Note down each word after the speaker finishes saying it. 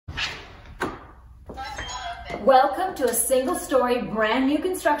Welcome to a single-story, brand new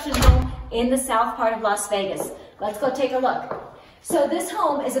construction home in the south part of Las Vegas. Let's go take a look. So this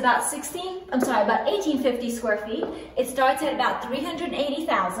home is about 1850 square feet. It starts at about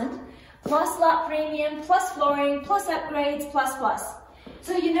 $380,000, plus lot premium, plus flooring, plus upgrades, plus.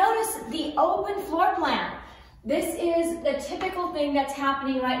 So you notice the open floor plan. This is the typical thing that's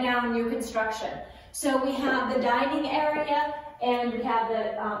happening right now in new construction. So we have the dining area, and we have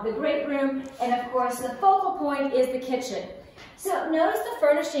the great room, and of course the focal point is the kitchen. So notice the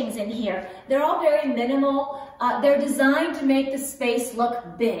furnishings in here. They're all very minimal. They're designed to make the space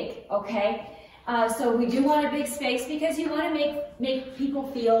look big, okay? So we do want a big space because you want to make people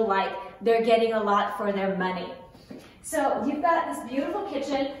feel like they're getting a lot for their money. So you've got this beautiful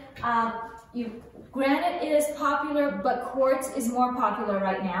kitchen. Granite is popular, but quartz is more popular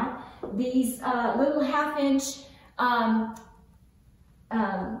right now. These little half-inch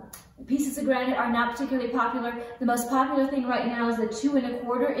pieces of granite are not particularly popular. The most popular thing right now is the 2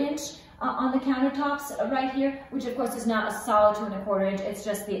 1/4 inch on the countertops right here, which of course is not a solid 2 1/4 inch, it's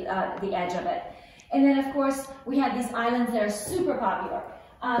just the edge of it. And then of course we have these islands that are super popular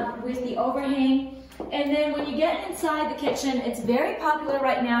with the overhang. And then when you get inside the kitchen, it's very popular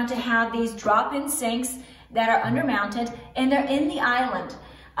right now to have these drop-in sinks that are undermounted, and they're in the island.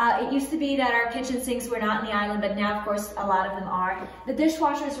 It used to be that our kitchen sinks were not in the island, but now, of course, a lot of them are. The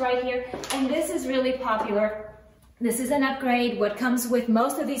dishwasher is right here, and this is really popular. This is an upgrade. What comes with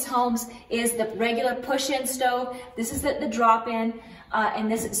most of these homes is the regular push-in stove. This is the drop-in,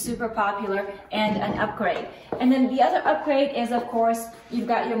 and this is super popular and an upgrade. And then the other upgrade is, of course, you've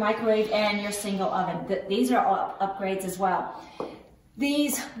got your microwave and your single oven. These are all upgrades as well.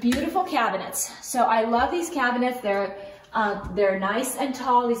 These beautiful cabinets. So I love these cabinets. They're nice and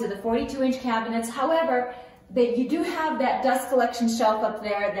tall. These are the 42-inch cabinets. However, you do have that dust collection shelf up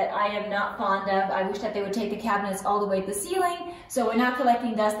there that I am not fond of. I wish that they would take the cabinets all the way to the ceiling so we're not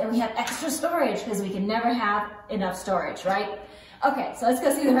collecting dust and we have extra storage, because we can never have enough storage, right? Okay, so let's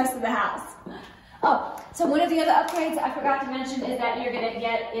go see the rest of the house. Oh, so one of the other upgrades I forgot to mention is that you're going to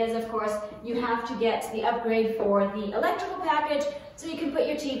get is, of course, you have to get the upgrade for the electrical package so you can put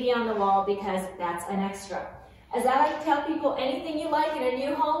your TV on the wall, because that's an extra. As I like to tell people, anything you like in a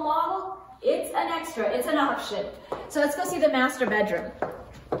new home model, it's an extra, it's an option. So let's go see the master bedroom.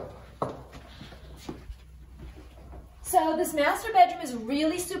 So this master bedroom is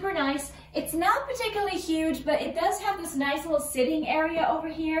really super nice. It's not particularly huge, but it does have this nice little sitting area over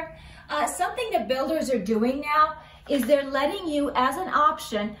here. Something that builders are doing now is they're letting you, as an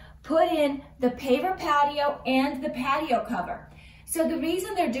option, put in the paver patio and the patio cover. So the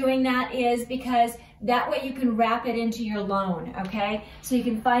reason they're doing that is because that way you can wrap it into your loan, okay? So you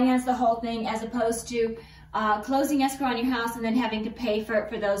can finance the whole thing, as opposed to closing escrow on your house and then having to pay for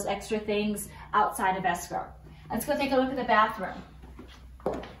those extra things outside of escrow. Let's go take a look at the bathroom.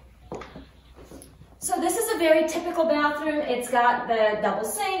 So this is a very typical bathroom. It's got the double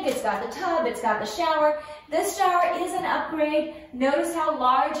sink, it's got the tub, it's got the shower. This shower is an upgrade. Notice how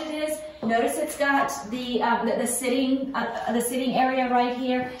large it is. Notice it's got the sitting area right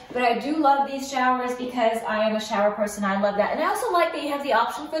here. But I do love these showers because I am a shower person. I love that. And I also like that you have the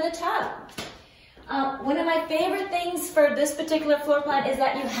option for the tub. One of my favorite things for this particular floor plan is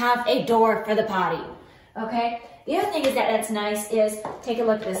that you have a door for the potty. Okay? The other thing is that's nice is, take a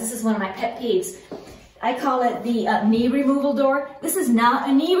look at this. This is one of my pet peeves. I call it the knee removal door. This is not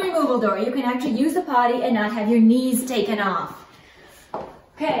a knee removal door. You can actually use the potty and not have your knees taken off.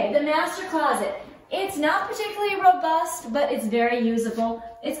 Okay, the master closet. It's not particularly robust, but it's very usable.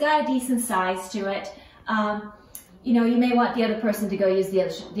 It's got a decent size to it. You know, you may want the other person to go use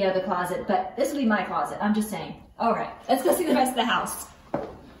the other closet, but this will be my closet. I'm just saying. All right, let's go see the rest of the house.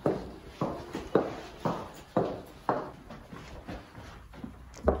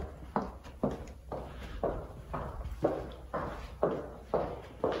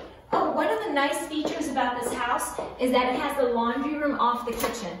 Nice features about this house is that it has the laundry room off the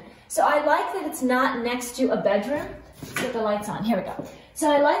kitchen. So I like that it's not next to a bedroom. Let's get the lights on. Here we go.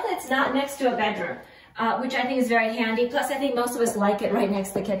 So I like that it's not next to a bedroom, which I think is very handy. Plus, I think most of us like it right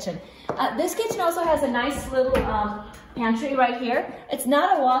next to the kitchen. This kitchen also has a nice little pantry right here. It's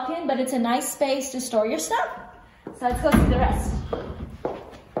not a walk-in, but it's a nice space to store your stuff. So let's go see the rest.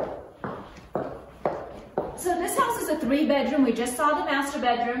 So this house is a 3-bedroom. We just saw the master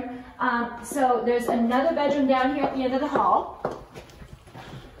bedroom. So there's another bedroom down here at the end of the hall.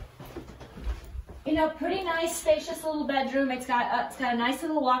 You know, pretty nice, spacious little bedroom. It's got a nice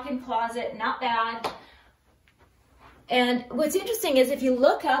little walk-in closet, not bad. And what's interesting is if you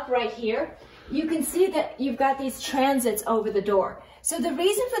look up right here, you can see that you've got these transits over the door. So the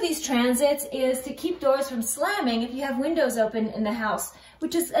reason for these transits is to keep doors from slamming if you have windows open in the house,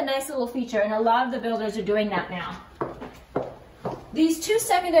 which is a nice little feature, and a lot of the builders are doing that now. These two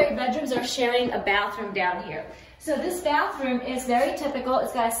secondary bedrooms are sharing a bathroom down here. So this bathroom is very typical.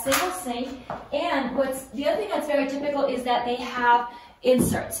 It's got a single sink, and the other thing that's very typical is that they have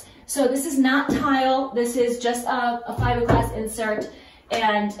inserts. So this is not tile, this is just a fiberglass insert.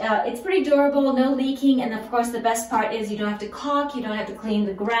 And it's pretty durable, no leaking, and of course the best part is you don't have to caulk, you don't have to clean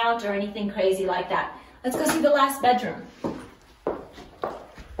the grout or anything crazy like that. Let's go see the last bedroom.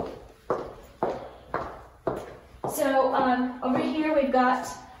 So over here we've got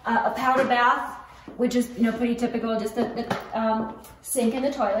a powder bath, which is pretty typical, just the sink and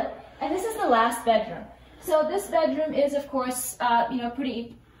the toilet. And this is the last bedroom. So this bedroom is of course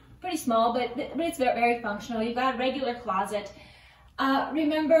pretty small, but it's very, very functional. You've got a regular closet.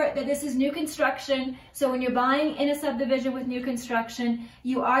 Remember that this is new construction, so when you're buying in a subdivision with new construction,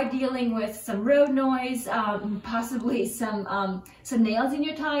 you are dealing with some road noise, possibly some nails in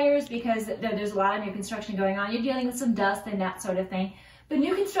your tires because there's a lot of new construction going on. You're dealing with some dust and that sort of thing. But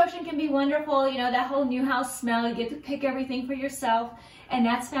new construction can be wonderful, that whole new house smell, you get to pick everything for yourself, and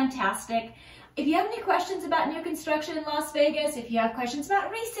that's fantastic. If you have any questions about new construction in Las Vegas, if you have questions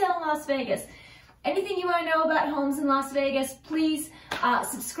about resale in Las Vegas, anything you want to know about homes in Las Vegas, please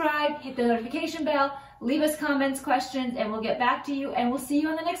subscribe, hit the notification bell, leave us comments, questions, and we'll get back to you, and we'll see you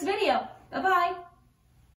on the next video. Bye-bye.